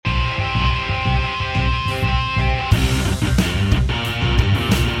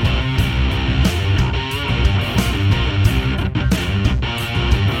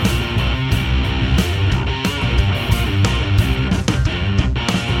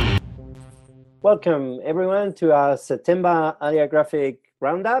Welcome everyone to our September Alleographic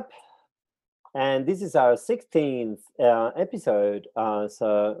Roundup. And this is our 16th episode.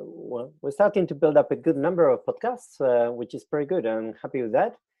 We're starting to build up a good number of podcasts, which is pretty good. I'm happy with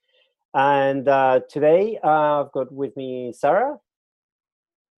that. And today I've got with me Sarah.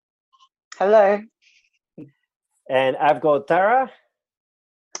 Hello. And I've got Tara.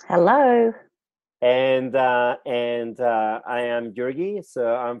 Hello. And I am Georgi,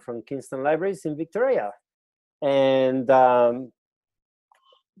 so I'm from Kingston Libraries in Victoria. And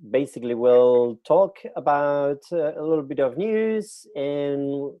basically we'll talk about a little bit of news,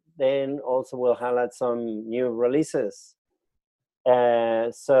 and then also we'll highlight some new releases.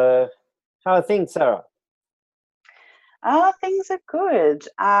 So how are things, Sarah? Things are good.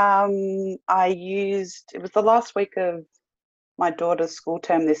 It was the last week of my daughter's school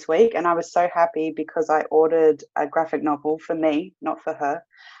term this week, and I was so happy because I ordered a graphic novel for me, not for her,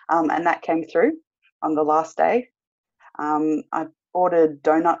 and that came through on the last day. I ordered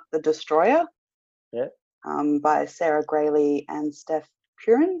Donut the Destroyer by Sarah Grayley and Steph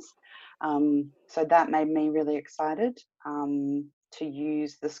Purins. So that made me really excited to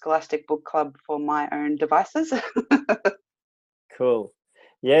use the Scholastic Book Club for my own devices. Cool.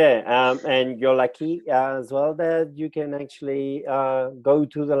 Yeah, and you're lucky as well that you can actually go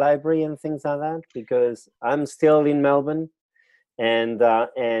to the library and things like that, because I'm still in Melbourne, and my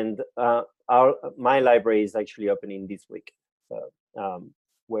library is actually opening this week. So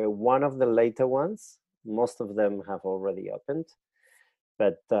we're one of the later ones. Most of them have already opened,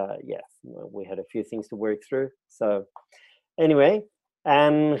 but yeah, we had a few things to work through. So anyway,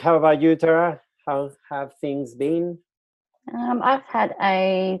 and how about you, Tara? How have things been? I've had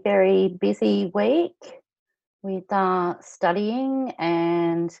a very busy week with studying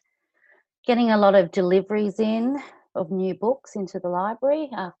and getting a lot of deliveries in of new books into the library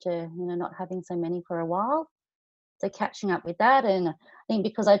after not having so many for a while. So catching up with that, and I think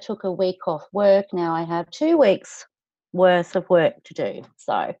because I took a week off work, now I have 2 weeks worth of work to do.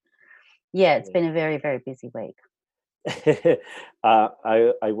 So yeah, it's been a very, very busy week. I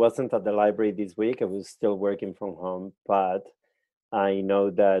wasn't at the library this week. I was still working from home, but I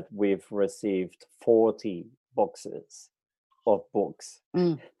know that we've received 40 boxes of books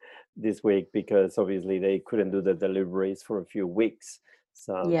this week, because obviously they couldn't do the deliveries for a few weeks.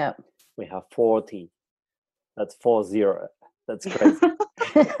 So yeah, we have 40. That's 40. That's crazy.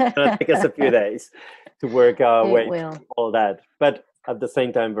 It's gonna take us a few days to work our way through all that, but at the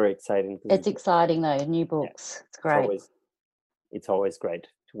same time, very exciting. It's exciting though, new books. Yeah, it's great. It's always great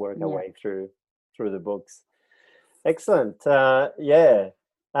to work our way through the books. Excellent. Yeah.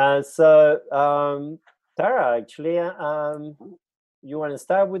 So Tara, actually, you want to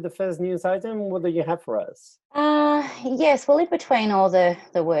start with the first news item? What do you have for us? Yes. Well, in between all the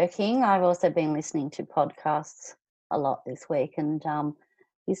working, I've also been listening to podcasts a lot this week, and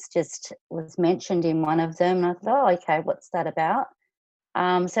this just was mentioned in one of them. And I thought, oh, okay, what's that about?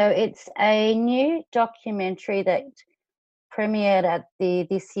 So it's a new documentary that premiered at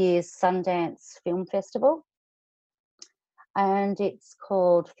this year's Sundance Film Festival, and it's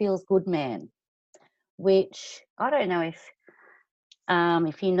called Feels Good Man, which I don't know if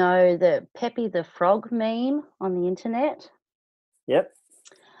you know the Peppy the Frog meme on the internet. Yep.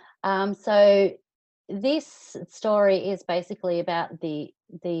 So this story is basically about the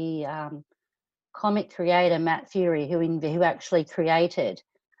comic creator Matt Fury, who actually created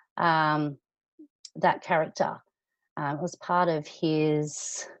that character. It was part of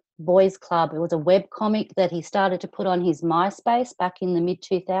his boys club. It was a web comic that he started to put on his MySpace back in the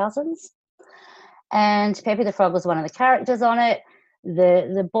mid-2000s. And Peppy the Frog was one of the characters on it.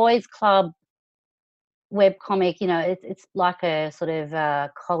 The boys club web comic, it's like a sort of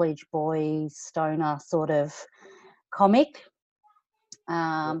college boy stoner sort of comic.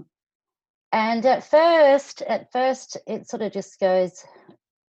 And at first it sort of just goes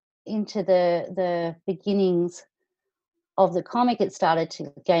into the beginnings of the comic. It started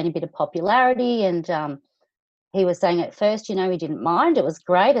to gain a bit of popularity, and he was saying at first, he didn't mind. It was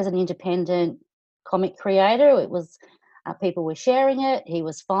great as an independent comic creator. It was people were sharing it. He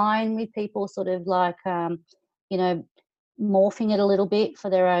was fine with people sort of like morphing it a little bit for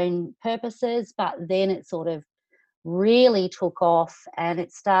their own purposes, but then it sort of really took off, and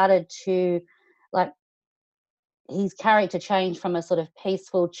it started to, like, his character changed from a sort of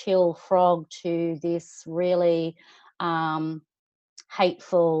peaceful, chill frog to this really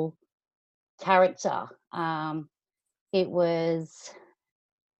hateful character. It was,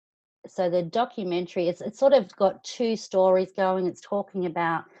 so the documentary, it's sort of got two stories going. It's talking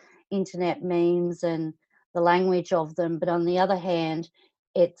about internet memes and the language of them, but on the other hand,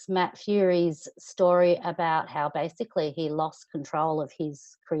 it's Matt Fury's story about how basically he lost control of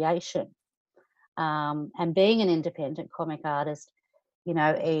his creation. And being an independent comic artist, you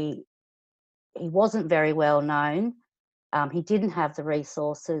know, he wasn't very well known. He didn't have the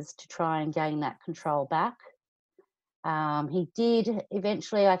resources to try and gain that control back. He did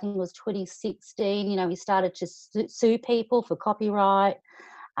eventually, I think it was 2016, you know, he started to sue people for copyright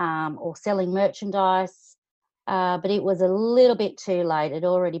or selling merchandise. But it was a little bit too late. It had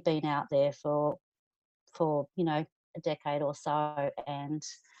already been out there for you know, a decade or so, and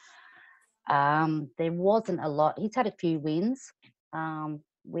there wasn't a lot. He's had a few wins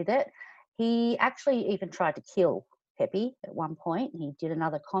with it. He actually even tried to kill Pepe at one point. He did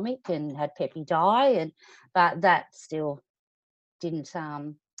another comic and had Pepe die, but that still didn't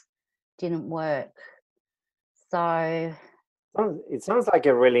work. So it sounds like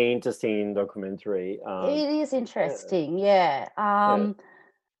a really interesting documentary. it is interesting, yeah.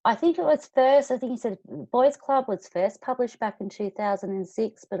 I think it was first, I think he said Boys Club was first published back in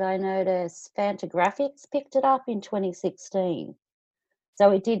 2006, but I noticed Fantagraphics picked it up in 2016. So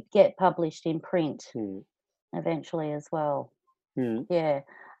it did get published in print eventually as well. Yeah.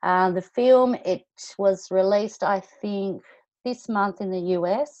 The film, it was released, I think, this month in the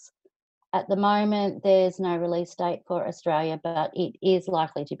US. At the moment, there's no release date for Australia, but it is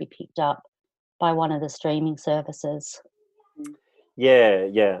likely to be picked up by one of the streaming services.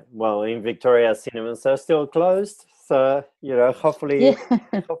 Yeah. Well, in Victoria, cinemas are still closed, so you know, hopefully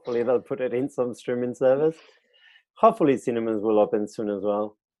they'll put it in some streaming service. Hopefully, cinemas will open soon as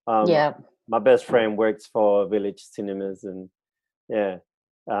well. Yeah. My best friend works for Village Cinemas, and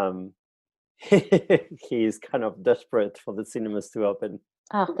he's kind of desperate for the cinemas to open.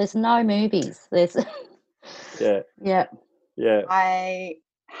 Oh, there's no movies. There's yeah. I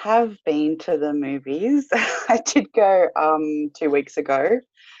have been to the movies. I did go 2 weeks ago.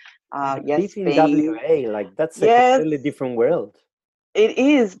 Yes, in WA, like that's a completely different world. It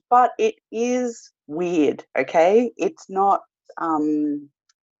is, but it is weird. Okay, it's not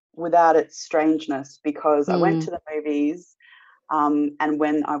without its strangeness, because I went to the movies, and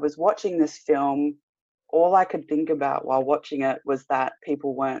when I was watching this film, all I could think about while watching it was that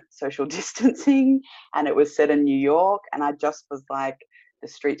people weren't social distancing, and it was set in New York, and I just was like, the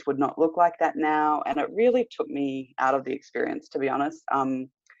streets would not look like that now, and it really took me out of the experience, to be honest.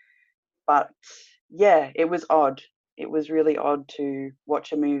 But yeah, it was odd. It was really odd to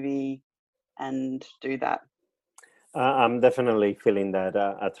watch a movie and do that. I'm definitely feeling that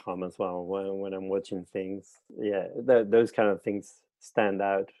at home as well when I'm watching things. Yeah, those kind of things stand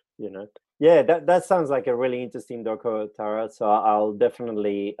out, you know. Yeah, that sounds like a really interesting doco, Tara. So I'll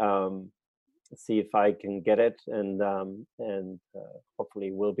definitely see if I can get it, and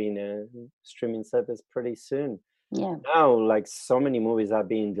hopefully we'll be in a streaming service pretty soon. Yeah. Now, like, so many movies are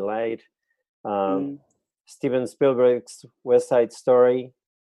being delayed. Steven Spielberg's West Side Story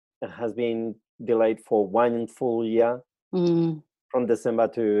has been delayed for 1 full year, from December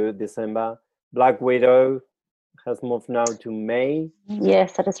to December. Black Widow has moved now to May.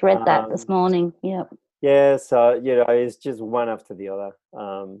 Yes, I just read that this morning. Yep. Yeah, so you know, it's just one after the other.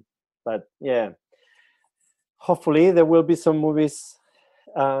 But yeah, hopefully there will be some movies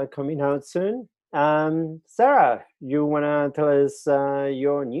coming out soon. Sarah, you want to tell us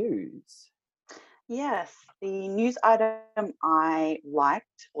your news? Yes, the news item I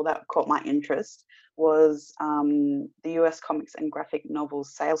liked, or that caught my interest, was the US comics and graphic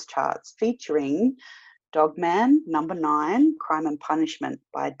novels sales charts featuring Dogman #9, Crime and Punishment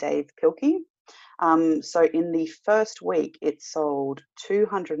by Dave Pilkey. So in the first week, it sold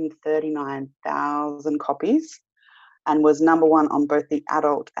 239,000 copies and was #1 on both the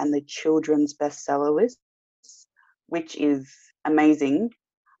adult and the children's bestseller lists, which is amazing.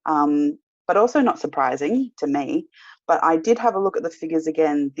 But also not surprising to me. But I did have a look at the figures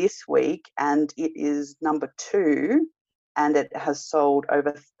again this week, and it is #2, and it has sold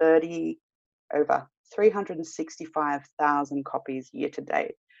over 365,000 copies year to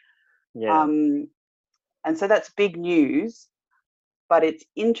date. Yeah. And so that's big news, but it's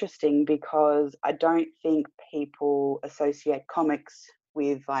interesting because I don't think people associate comics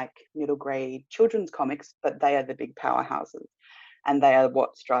with like middle grade children's comics, but they are the big powerhouses, and they are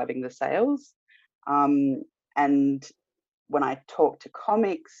what's driving the sales. And when I talk to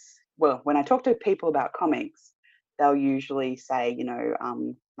people about comics, they'll usually say, you know,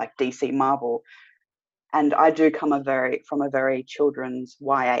 like DC, Marvel. And I do come from a very children's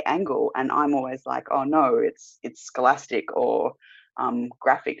YA angle, and I'm always like, oh no, it's Scholastic or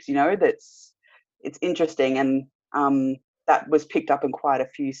graphics, you know. It's interesting, and that was picked up in quite a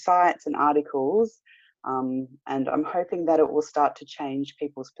few sites and articles. And I'm hoping that it will start to change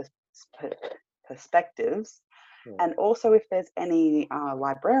people's perspectives. Yeah. And also, if there's any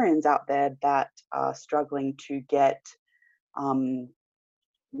librarians out there that are struggling to get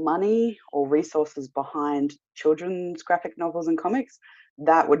money or resources behind children's graphic novels and comics,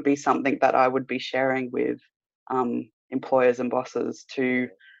 that would be something that I would be sharing with employers and bosses to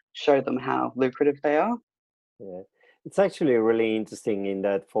show them how lucrative they are. Yeah, it's actually really interesting in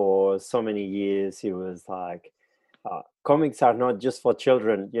that for so many years it was like comics are not just for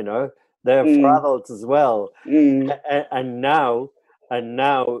children, they're for adults as well. And now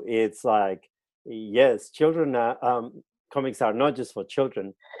it's like, yes, children are, comics are not just for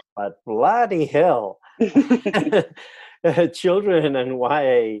children, but bloody hell, children and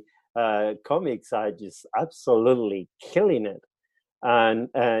YA comics are just absolutely killing it. And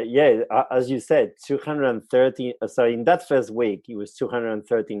as you said, 230. So in that first week, it was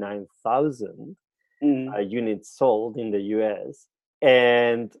 239,000 units sold in the US.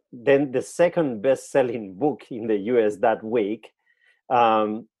 And then the second best-selling book in the US that week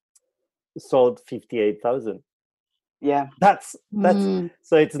sold 58,000. Yeah, that's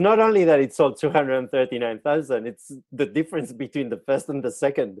so it's not only that it sold 239,000, it's the difference between the first and the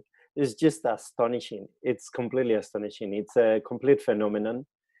second is just astonishing. It's completely astonishing. It's a complete phenomenon.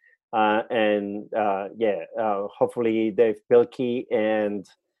 Hopefully Dave Pilkey and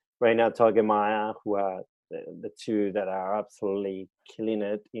Raina Togemeyer, who are the two that are absolutely killing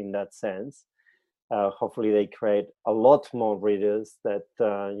it in that sense, hopefully they create a lot more readers that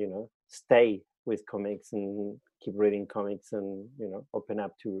stay with comics and keep reading comics and open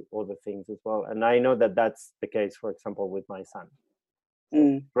up to other things as well. And I know that that's the case, for example, with my son.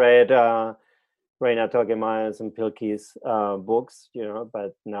 Read Raina Togemeyer's and Pilkey's books,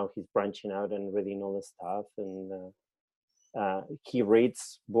 but now he's branching out and reading all the stuff. And he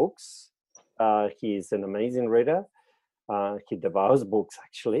reads books. He's an amazing reader. He devours books,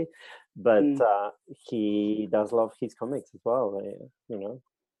 actually, but he does love his comics as well,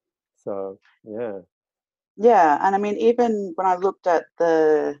 So, yeah. Yeah, and I mean, even when I looked at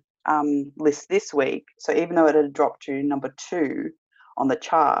the list this week, so even though it had dropped to number 2 on the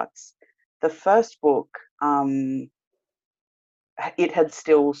charts, the first book, it had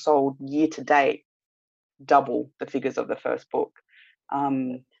still sold year to date double the figures of the first book.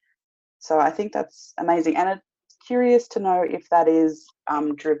 So I think that's amazing. And it's curious to know if that is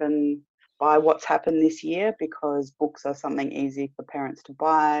driven by what's happened this year, because books are something easy for parents to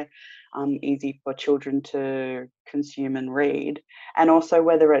buy, easy for children to consume and read, and also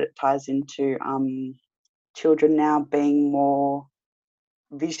whether it ties into children now being more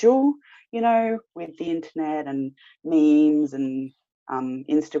visual, with the internet and memes and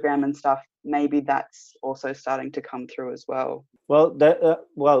Instagram and stuff. Maybe that's also starting to come through as well. Well,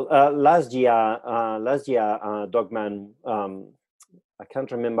 last year, Dogman. I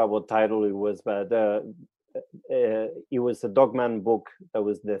can't remember what title it was, but it was a Dogman book that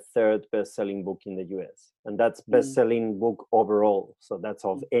was the third best-selling book in the US, and that's best-selling book overall. So that's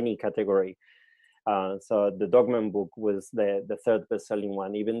of any category. So the Dogman book was the third best-selling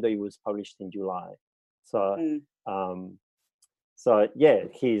one, even though it was published in July. So,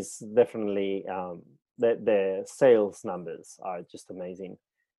 he's definitely the sales numbers are just amazing.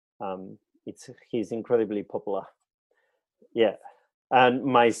 He's incredibly popular. Yeah. And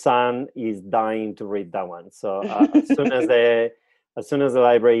my son is dying to read that one. So as soon as the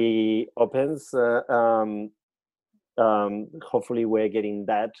library opens, hopefully we're getting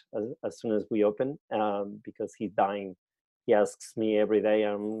that as soon as we open, because he's dying. He asks me every day.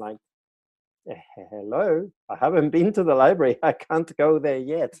 I'm like, hello, I haven't been to the library. I can't go there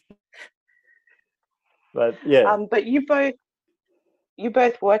yet. But yeah. But you both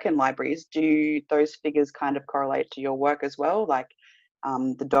work in libraries. Do those figures kind of correlate to your work as well? Like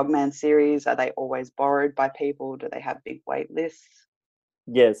the Dogman series, are they always borrowed by people? Do they have big wait lists?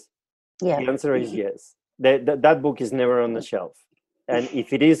 Yes. Yeah. The answer is yes. That book is never on the shelf. And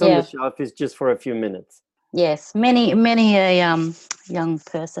if it is on the shelf, it's just for a few minutes. Yes. Many a young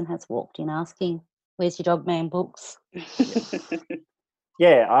person has walked in asking, where's your Dogman books?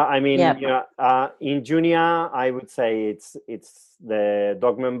 Yeah, I mean, in junior, I would say it's the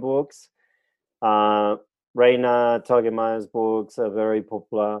Dogman books. Raina Togemeyer's books are very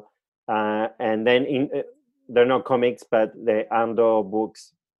popular, and then they're not comics, but the Andor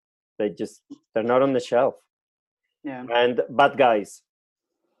books. They're not on the shelf. Yeah. And Bad Guys,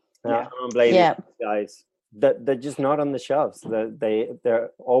 guys, they're just not on the shelves. They're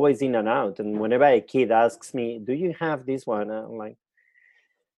always in and out. And whenever a kid asks me, "Do you have this one?" I'm like,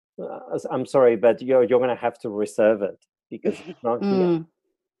 I'm sorry, but you're gonna have to reserve it because it's not here.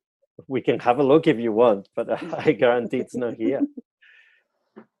 We can have a look if you want, but I guarantee it's not here.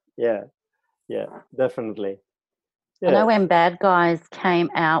 Yeah, definitely. I know when Bad Guys came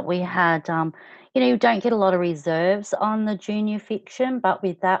out, we had, you don't get a lot of reserves on the junior fiction, but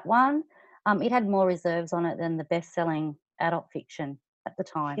with that one, it had more reserves on it than the best-selling adult fiction at the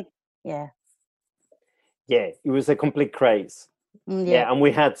time. Yeah. Yeah, it was a complete craze. Yeah, and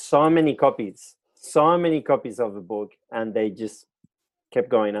we had so many copies of the book, and they just kept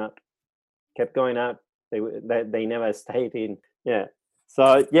going out. They never stayed in. Yeah.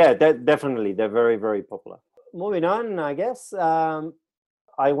 So yeah, definitely they're very, very popular. Moving on, I guess.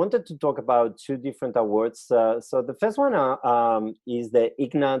 I wanted to talk about two different awards. So the first one is the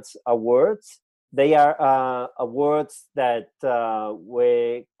Ignatz Awards. They are awards that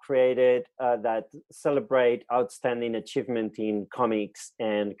were created that celebrate outstanding achievement in comics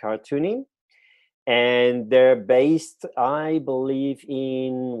and cartooning. And they're based, I believe,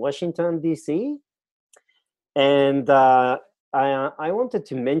 in Washington, D.C. And I wanted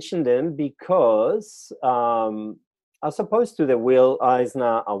to mention them because, as opposed to the Will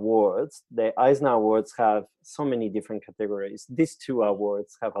Eisner Awards, the Eisner Awards have so many different categories. These two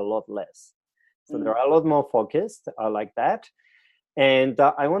awards have a lot less. So they're a lot more focused. I like that. And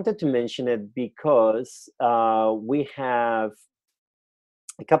I wanted to mention it because we have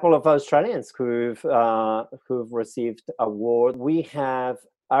a couple of Australians who've received award. We have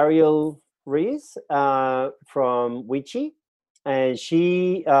Ariel Rees from Witchy, and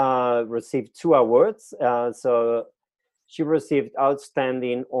she received 2 awards. So she received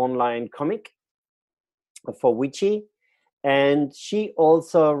Outstanding Online Comic for Witchy, and she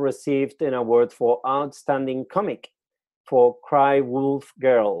also received an award for Outstanding Comic for Cry Wolf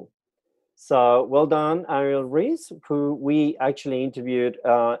Girl. So well done, Ariel Rees, who we actually interviewed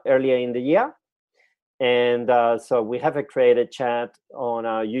earlier in the year. And so we have a created chat on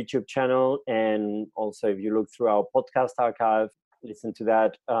our YouTube channel. And also, if you look through our podcast archive, listen to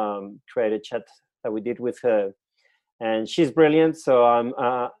that created chat that we did with her. And she's brilliant. So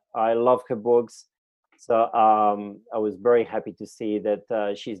I love her books. So I was very happy to see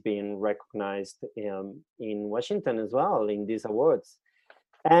that she's being recognized in Washington as well in these awards.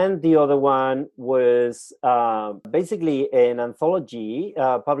 And the other one was basically an anthology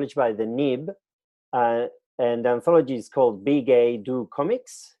published by the Nib. And the anthology is called Be Gay, Do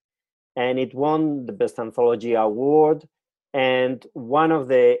Comics. And it won the Best Anthology Award. And one of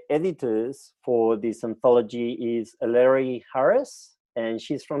the editors for this anthology is Ellery Harris, and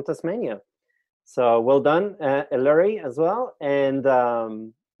she's from Tasmania. So well done, Ellery, as well. And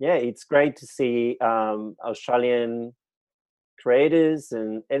yeah, it's great to see Australian creators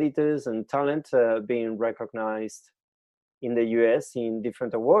and editors and talent being recognized in the US in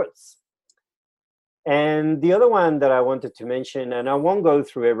different awards. And the other one that I wanted to mention, and I won't go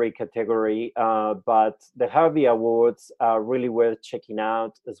through every category, but the Harvey Awards are really worth checking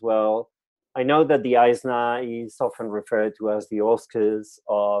out as well. I know that the Eisner is often referred to as the Oscars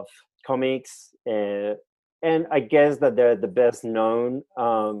of comics, and I guess that they're the best known.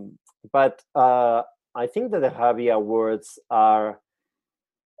 But I think that the Harvey Awards are,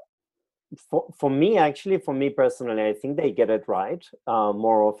 for me personally, I think they get it right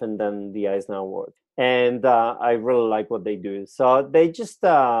more often than the Eisner Award. And I really like what they do. So they just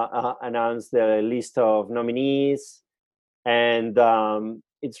announced the list of nominees, and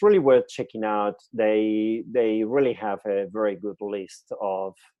it's really worth checking out. They really have a very good list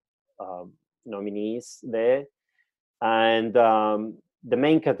of nominees there. And the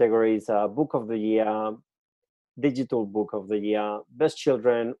main categories are Book of the Year, Digital Book of the Year, Best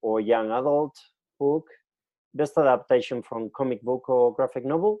Children or Young Adult Book, Best Adaptation from Comic Book or Graphic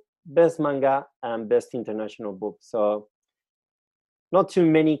Novel, Best Manga, and Best International Book. So not too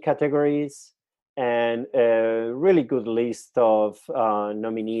many categories, and a really good list of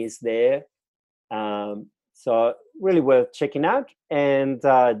nominees there. So really worth checking out. And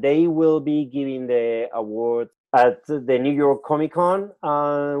they will be giving the award at the New York Comic Con,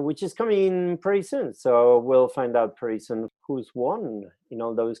 which is coming pretty soon. So we'll find out pretty soon who's won in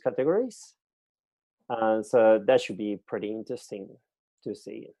all those categories. So that should be pretty interesting to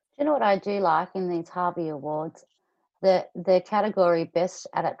see. You know what I do like in these Harvey Awards? The category Best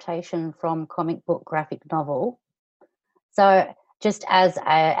Adaptation from Comic Book Graphic Novel. So just as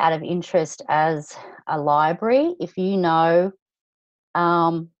out of interest as a library, if you know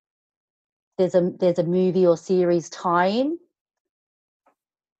there's a movie or series tie-in,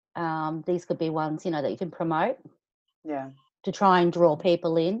 these could be ones, that you can promote. Yeah. To try and draw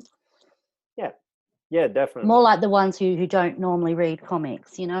people in. Yeah, definitely. More like the ones who don't normally read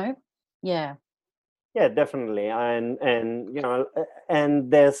comics, Yeah. Yeah, definitely. And you know, and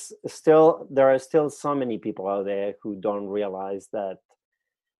there are still so many people out there who don't realize that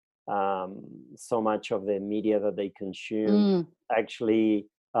so much of the media that they consume actually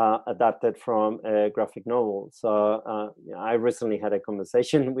adapted from a graphic novel. So I recently had a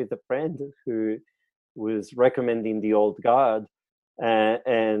conversation with a friend who was recommending The Old Guard,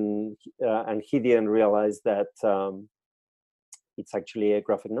 and he didn't realize that it's actually a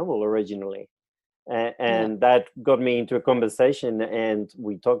graphic novel originally. And that got me into a conversation, and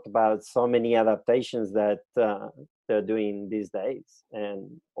we talked about so many adaptations that they're doing these days, and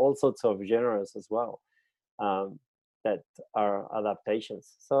all sorts of genres as well, that are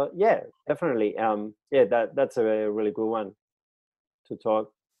adaptations. So yeah, definitely, yeah, that's a really good one to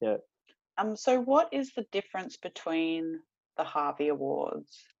talk. Yeah. So what is the difference between the Harvey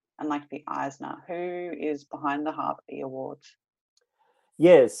Awards and like the Eisner? Who is behind the Harvey Awards?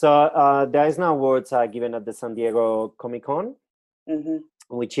 Yeah, so the Eisner Awards are given at the San Diego Comic-Con,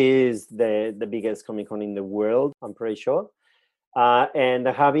 which is the biggest Comic-Con in the world, I'm pretty sure. And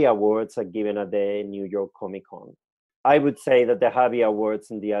the Harvey Awards are given at the New York Comic-Con. I would say that the Harvey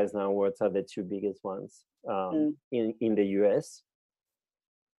Awards and the Eisner Awards are the two biggest ones in the US,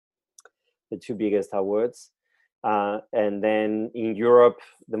 the two biggest awards. And then in Europe,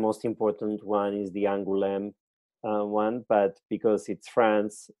 the most important one is the Angoulême one, but because it's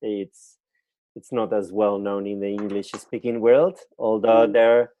France, it's not as well known in the English-speaking world. Although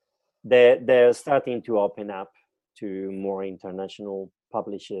they're starting to open up to more international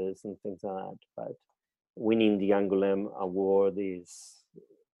publishers and things like that. But winning the Angoulême award is,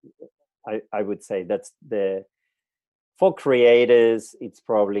 I would say, that's for creators, it's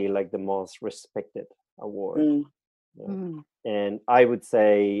probably like the most respected award. And I would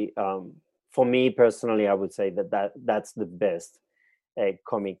say, for me personally, I would say that's the best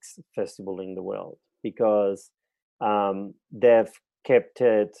comics festival in the world, because they've kept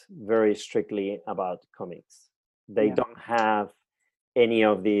it very strictly about comics. They don't have any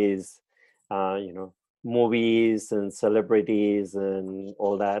of these, movies and celebrities and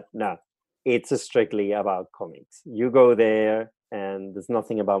all that. No, it's strictly about comics. You go there and there's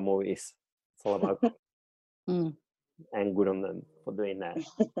nothing about movies. It's all about comics. And good on them for doing that.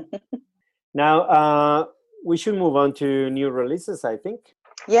 Now, we should move on to new releases, I think.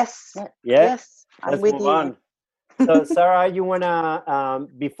 Yes. Yeah. Yes. Let's move on. So, Sarah, you wanna,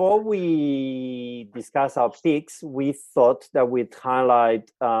 before we discuss our picks, we thought that we'd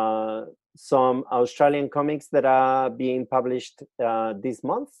highlight some Australian comics that are being published this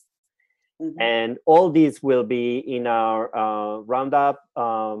month. And all these will be in our roundup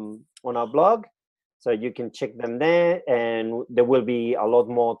on our blog. So you can check them there, and there will be a lot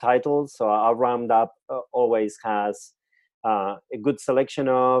more titles. So our roundup always has a good selection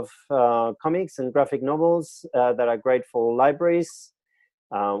of comics and graphic novels that are great for libraries.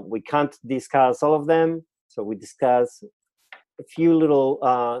 We can't discuss all of them, so we discuss a few little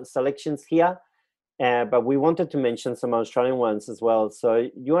selections here. But we wanted to mention some Australian ones as well. So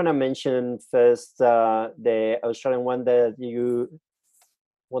you want to mention first the Australian one that you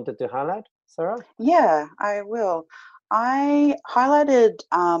wanted to highlight, Sarah? Yeah, I will. I highlighted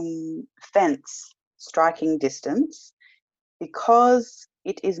Fence, Striking Distance, because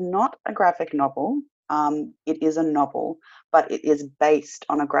it is not a graphic novel. It is a novel, but it is based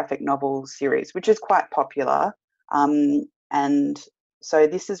on a graphic novel series, which is quite popular. And so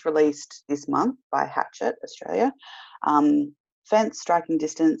this is released this month by Hatchet Australia. Fence, Striking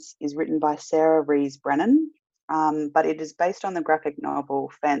Distance is written by Sarah Rees Brennan, but it is based on the graphic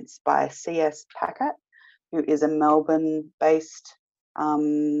novel Fence by C.S. Packett, who is a Melbourne-based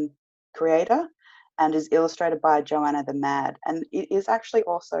creator, and is illustrated by Joanna the Mad. And it is actually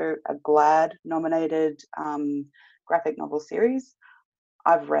also a GLAAD-nominated graphic novel series.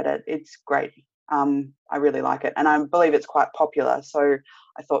 I've read it. It's great. I really like it. And I believe it's quite popular. So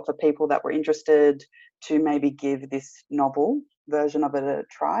I thought for people that were interested to maybe give this novel version of it a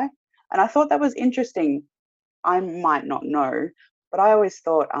try. And I thought that was interesting. I might not know, but I always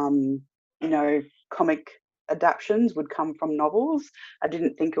thought, comic adaptations would come from novels. I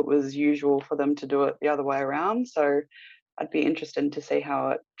didn't think it was usual for them to do it the other way around. So I'd be interested to see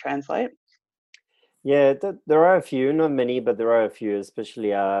how it translates. Yeah, there are a few, not many, but there are a few.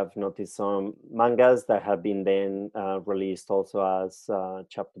 Especially, I've noticed some mangas that have been then released also as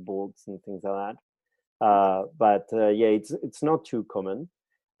chapter books and things like that. But yeah, it's not too common.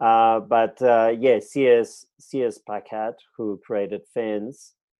 But yeah, C.S. Packett, who created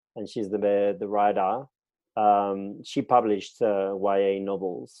Fence, and she's the writer. She published YA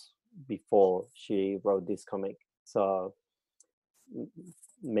novels before she wrote this comic. So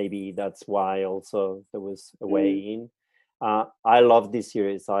maybe that's why also there was a way in. I love this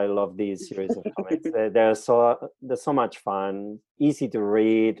series. I love these series of comics. They're so much fun, easy to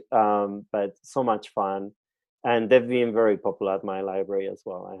read, but so much fun, and they've been very popular at my library as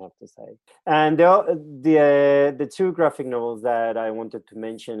well, I have to say. And the two graphic novels that I wanted to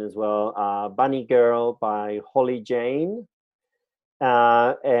mention as well are Bunny Girl by Holly Jane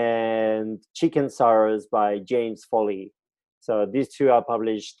and Chicken Sorrows by James Foley. So these two are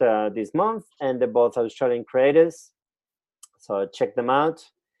published this month, and they're both Australian creators. So check them out.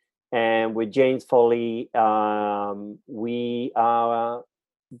 And with James Foley, we are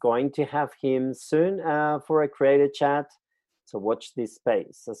going to have him soon for a creator chat. So watch this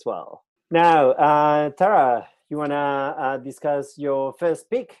space as well. Now, Tara, you want to discuss your first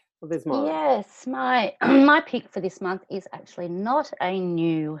pick for this month? Yes, my my pick for this month is actually not a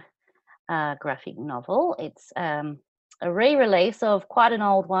new graphic novel. It's a re-release of quite an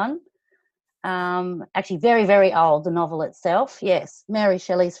old one. Actually very, very old, the novel itself. Yes, Mary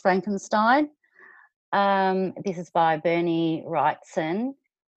Shelley's Frankenstein. This is by Bernie Wrightson,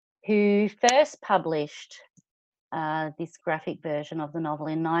 who first published this graphic version of the novel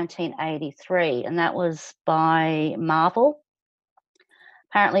in 1983, and that was by Marvel.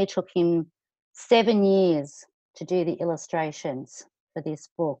 Apparently it took him 7 years to do the illustrations for this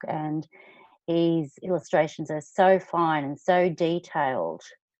book, and his illustrations are so fine and so detailed.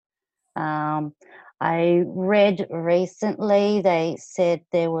 I read recently they said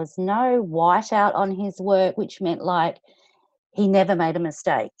there was no whiteout on his work, which meant like he never made a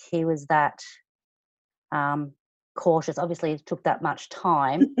mistake. He was that cautious. Obviously, it took that much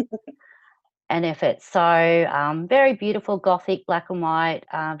time and effort. So very beautiful, gothic, black and white,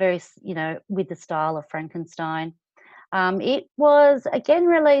 very, with the style of Frankenstein. It was again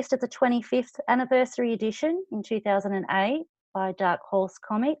released at the 25th anniversary edition in 2008 by Dark Horse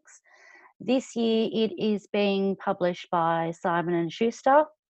Comics. This year it is being published by Simon & Schuster.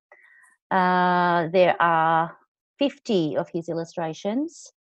 There are 50 of his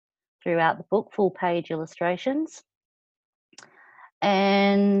illustrations throughout the book, full page illustrations.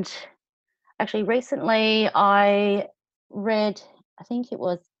 And actually recently I read, I think it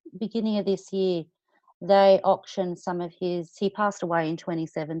was beginning of this year, they auctioned some of his, he passed away in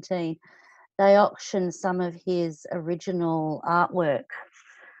 2017, they auctioned some of his original artwork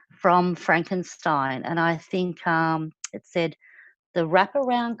from Frankenstein, and I think it said the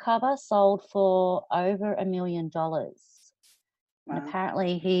wraparound cover sold for over $1 million. Wow. And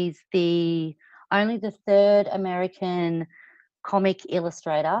apparently he's only the third American comic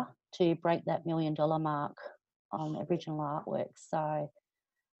illustrator to break that $1 million mark on original artwork. So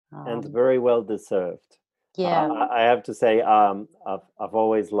and very well deserved. Yeah. I have to say, I've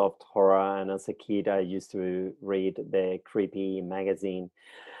always loved horror, and as a kid, I used to read the Creepy magazine,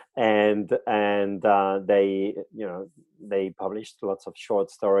 and they they published lots of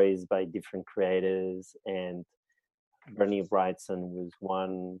short stories by different creators, and Bernie Wrightson was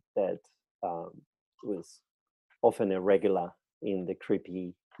one that was often a regular in the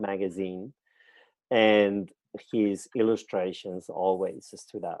Creepy magazine, and his illustrations always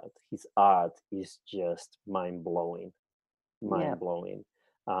stood out. His art is just mind-blowing.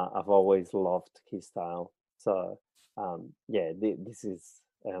 I've always loved his style. So this is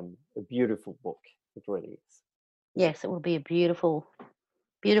a beautiful book. It really is. Yes, it will be a beautiful,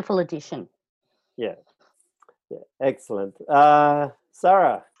 beautiful edition. Yeah, excellent.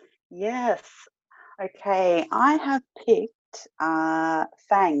 Sarah. Yes. Okay, I have picked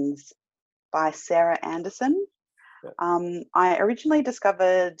Fangs by Sarah Anderson. I originally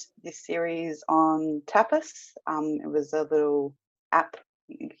discovered this series on Tapas. It was a little app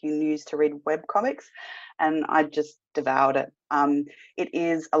you can use to read webcomics, and I just devoured it. It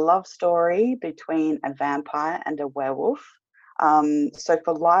is a love story between a vampire and a werewolf. So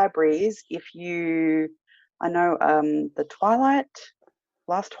for libraries, I know the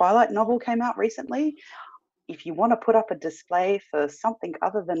last Twilight novel came out recently. If you want to put up a display for something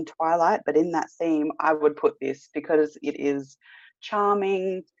other than Twilight, but in that theme, I would put this because it is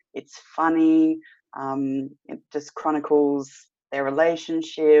charming, it's funny, it just chronicles their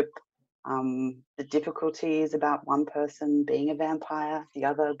relationship, the difficulties about one person being a vampire, the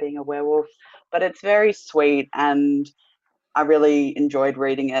other being a werewolf, but it's very sweet, and I really enjoyed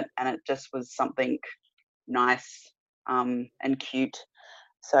reading it, and it just was something nice and cute.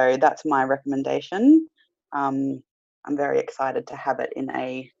 So that's my recommendation. I'm very excited to have it in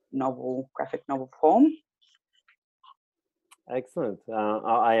a graphic novel form. Excellent.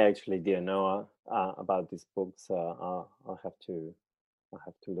 I actually didn't know about this book, so I'll have to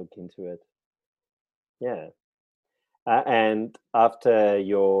look into it. Yeah. And after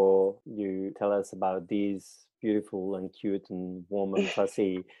you tell us about these beautiful and cute and warm and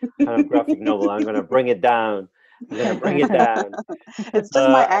fuzzy kind of graphic novel, I'm going to bring it down. I'm going to bring it down. It's just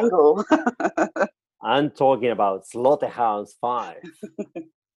my angle. I'm talking about Slaughterhouse-Five.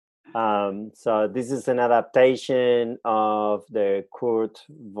 So this is an adaptation of the Kurt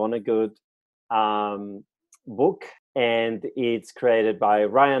Vonnegut book, and it's created by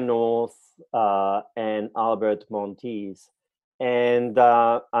Ryan North and Albert Montes. And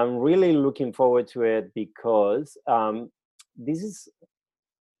I'm really looking forward to it because this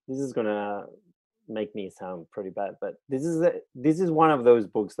is gonna make me sound pretty bad, but this is one of those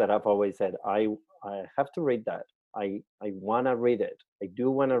books that I've always said I have to read that. I want to read it. I do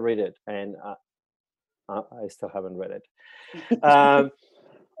want to read it, and I still haven't read it.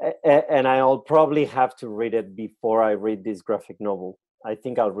 And I'll probably have to read it before I read this graphic novel. I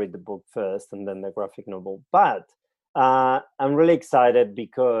think I'll read the book first and then the graphic novel. But I'm really excited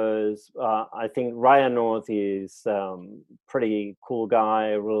because I think Ryan North is pretty cool guy.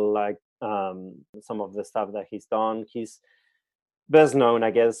 I really like some of the stuff that he's done. He's best known,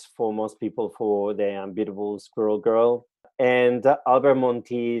 I guess, for most people for The Unbeatable Squirrel Girl. And Albert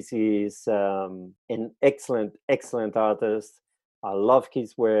Montes is an excellent, excellent artist. I love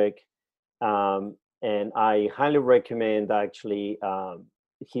his work. And I highly recommend actually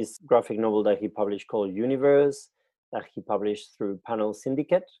his graphic novel that he published called Universe, that he published through Panel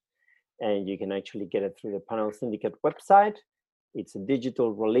Syndicate. And you can actually get it through the Panel Syndicate website. It's a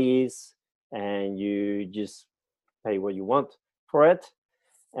digital release, and you just pay what you want for it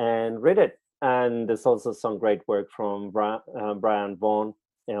and read it. And there's also some great work from Brian Vaughan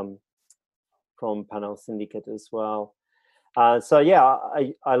from Panel Syndicate as well. So yeah,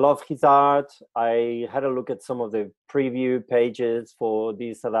 I love his art. I had a look at some of the preview pages for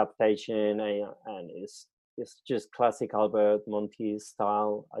this adaptation, and it's just classic Albert Montes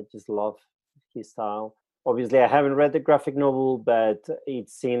style. I just love his style. Obviously, I haven't read the graphic novel, but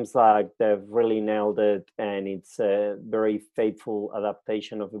it seems like they've really nailed it, and it's a very faithful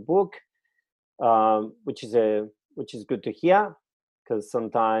adaptation of the book, which is good to hear. Because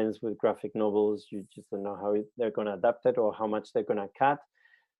sometimes with graphic novels, you just don't know how they're going to adapt it or how much they're going to cut.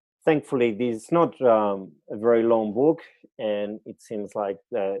 Thankfully, this is not a very long book, and it seems like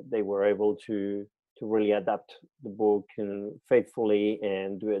they were able to really adapt the book faithfully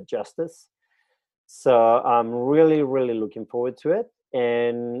and do it justice. So I'm really, really looking forward to it,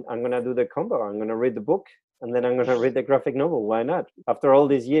 and I'm going to do the combo. I'm going to read the book, and then I'm going to read the graphic novel. Why not? After all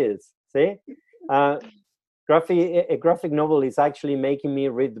these years, see? A graphic novel is actually making me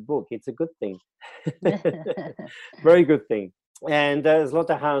read the book. It's a good thing. Very good thing. And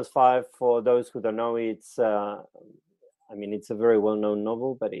Slaughterhouse-Five, for those who don't know, it's it's a very well-known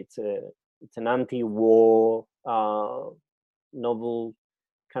novel, but it's an anti-war novel,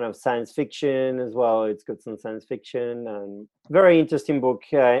 kind of science fiction as well. It's got some science fiction, and very interesting book,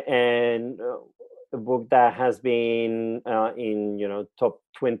 and a book that has been in top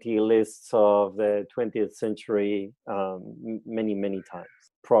 20 lists of the 20th century many times.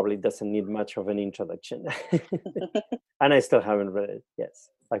 Probably doesn't need much of an introduction. And I still haven't read it. Yes,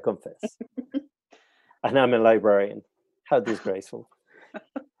 I confess. And I'm a librarian. How disgraceful.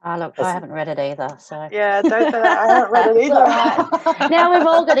 Look, I haven't read it either. So yeah, don't say that. I haven't read it either. Right. Now we've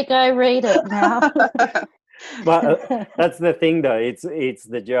all got to go read it now. But that's the thing, though. It's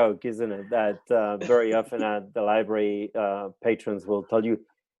the joke, isn't it? That very often at the library, patrons will tell you,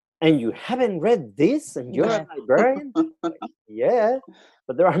 "And you haven't read this, and you're a librarian?" Like, yeah,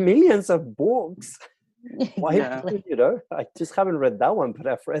 but there are millions of books. Why, I just haven't read that one, but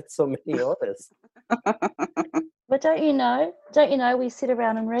I've read so many others. But don't you know, we sit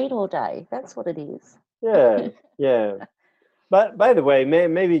around and read all day. That's what it is. Yeah. But by the way,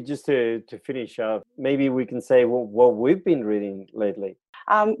 maybe just to finish up, maybe we can say what we've been reading lately.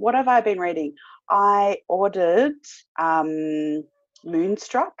 What have I been reading? I ordered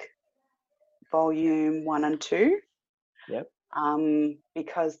Moonstruck, Volume 1 and 2. Yep.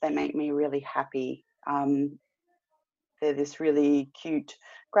 Because they make me really happy. They're this really cute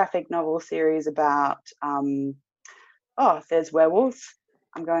graphic novel series about there's werewolves.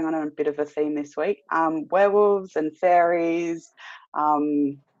 I'm going on a bit of a theme this week. Werewolves and fairies,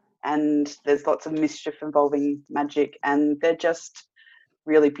 and there's lots of mischief involving magic, and they're just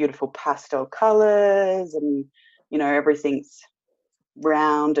really beautiful pastel colors, and everything's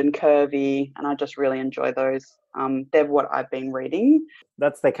round and curvy, and I just really enjoy those. They're what I've been reading.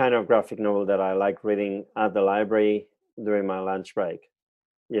 That's the kind of graphic novel that I like reading at the library during my lunch break.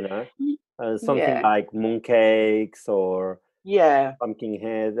 Something like Mooncakes or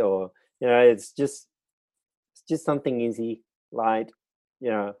Pumpkinhead, or it's just It's just something easy, light.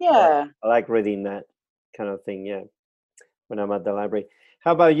 Yeah. I like reading that kind of thing. Yeah, when I'm at the library.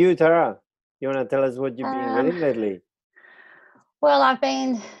 How about you, Tara? You want to tell us what you've been reading lately? Well,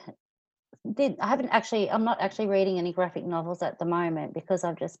 I'm not actually reading any graphic novels at the moment because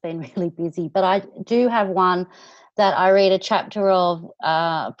I've just been really busy. But I do have one that I read a chapter of,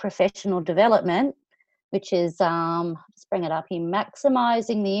 professional development, which is, just bring it up here,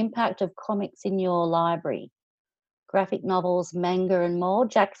 Maximizing the Impact of Comics in Your Library. Graphic novels, manga and more.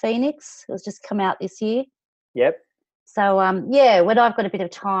 Jack Phoenix. It was just come out this year. Yep. So, when I've got a bit of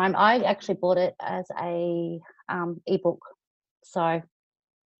time, I actually bought it as a ebook. So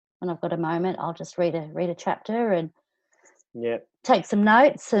when I've got a moment, I'll just read a chapter and take some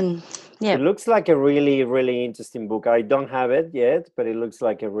notes. And it looks like a really, really interesting book. I don't have it yet, but it looks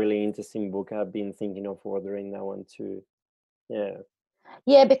like a really interesting book. I've been thinking of ordering that one too.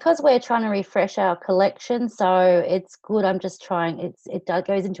 Yeah, because we're trying to refresh our collection, so it's good. I'm just trying. It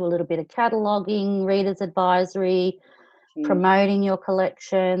goes into a little bit of cataloging, readers advisory, promoting your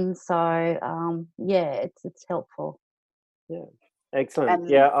collection. So it's helpful. Yeah,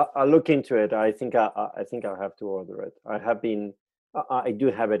 excellent. I'll look into it. I think I'll have to order it. I do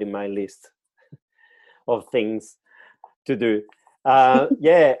have it in my list of things to do.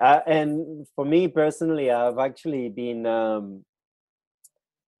 And for me personally, I've actually been.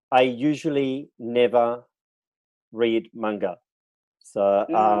 I usually never read manga. So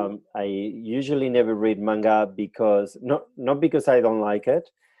I usually never read manga because not because I don't like it,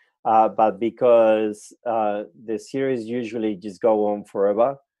 but because the series usually just go on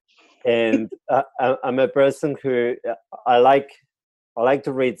forever. And I'm a person who I like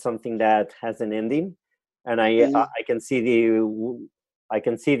to read something that has an ending, and I can see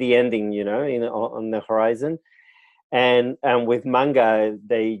the ending, on the horizon. And with manga,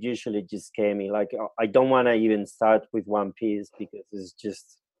 they usually just scare me. Like, I don't want to even start with One Piece because it's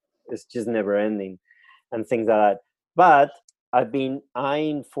just never ending and things like that. But I've been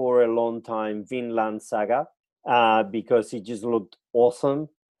eyeing for a long time Vinland Saga because it just looked awesome.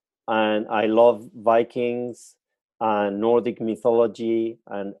 And I love Vikings and Nordic mythology,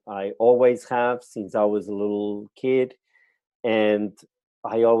 and I always have since I was a little kid. And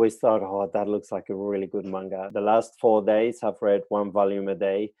I always thought, oh, that looks like a really good manga. The last 4 days, I've read 1 volume a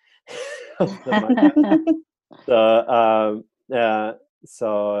day of the manga.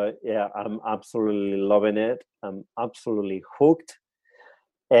 So I'm absolutely loving it. I'm absolutely hooked.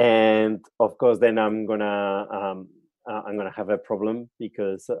 And of course, then I'm gonna have a problem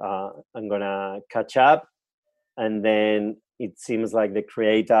because I'm gonna catch up, and then it seems like the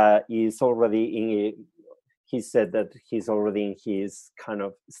creator is already in. He said that he's already in his kind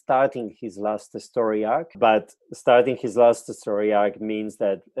of starting his last story arc, but starting his last story arc means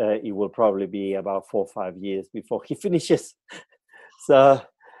that it will probably be about 4 or 5 years before he finishes. So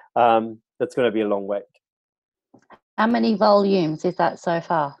that's going to be a long wait. How many volumes is that so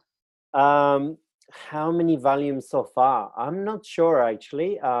far? How many volumes so far? I'm not sure,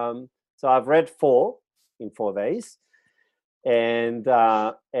 actually. So I've read 4 in 4 days. And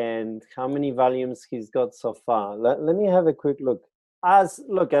how many volumes he's got so far? Let me have a quick look. As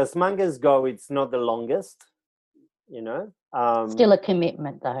mangas go, it's not the longest, Still a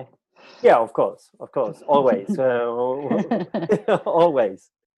commitment, though. Yeah, of course, always, always.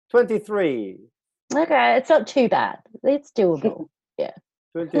 23. Okay, it's not too bad. It's doable. Yeah.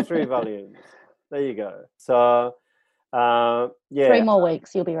 23 volumes. There you go. So, 3 more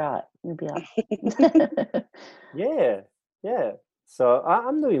weeks, you'll be right. You'll be up. Yeah. So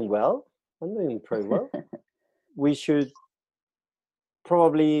I'm doing well. I'm doing pretty well. We should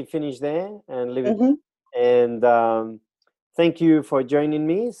probably finish there and leave it. And thank you for joining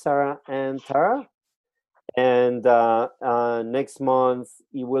me, Sarah and Tara. And next month,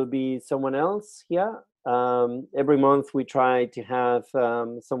 it will be someone else here. Every month, we try to have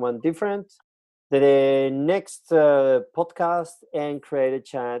someone different. The next podcast and creator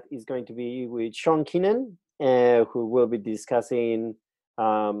chat is going to be with Sean Keenan, who will be discussing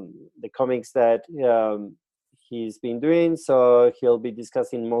the comics that he's been doing. So he'll be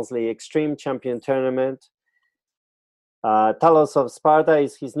discussing mostly Extreme Champion Tournament. Talos of Sparta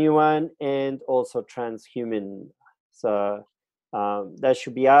is his new one, and also Transhuman. So that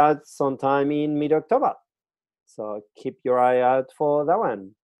should be out sometime in mid-October. So keep your eye out for that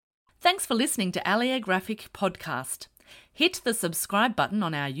one. Thanks for listening to Alia Graphic Podcast. Hit the subscribe button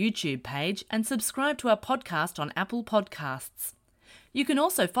on our YouTube page and subscribe to our podcast on Apple Podcasts. You can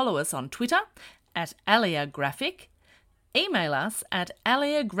also follow us on Twitter at Alia Graphic, email us at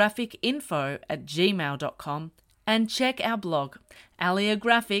aliagraphicinfo@gmail.com, and check our blog,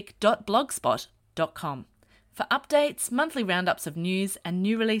 aliagraphic.blogspot.com. for updates, monthly roundups of news and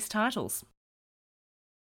new release titles.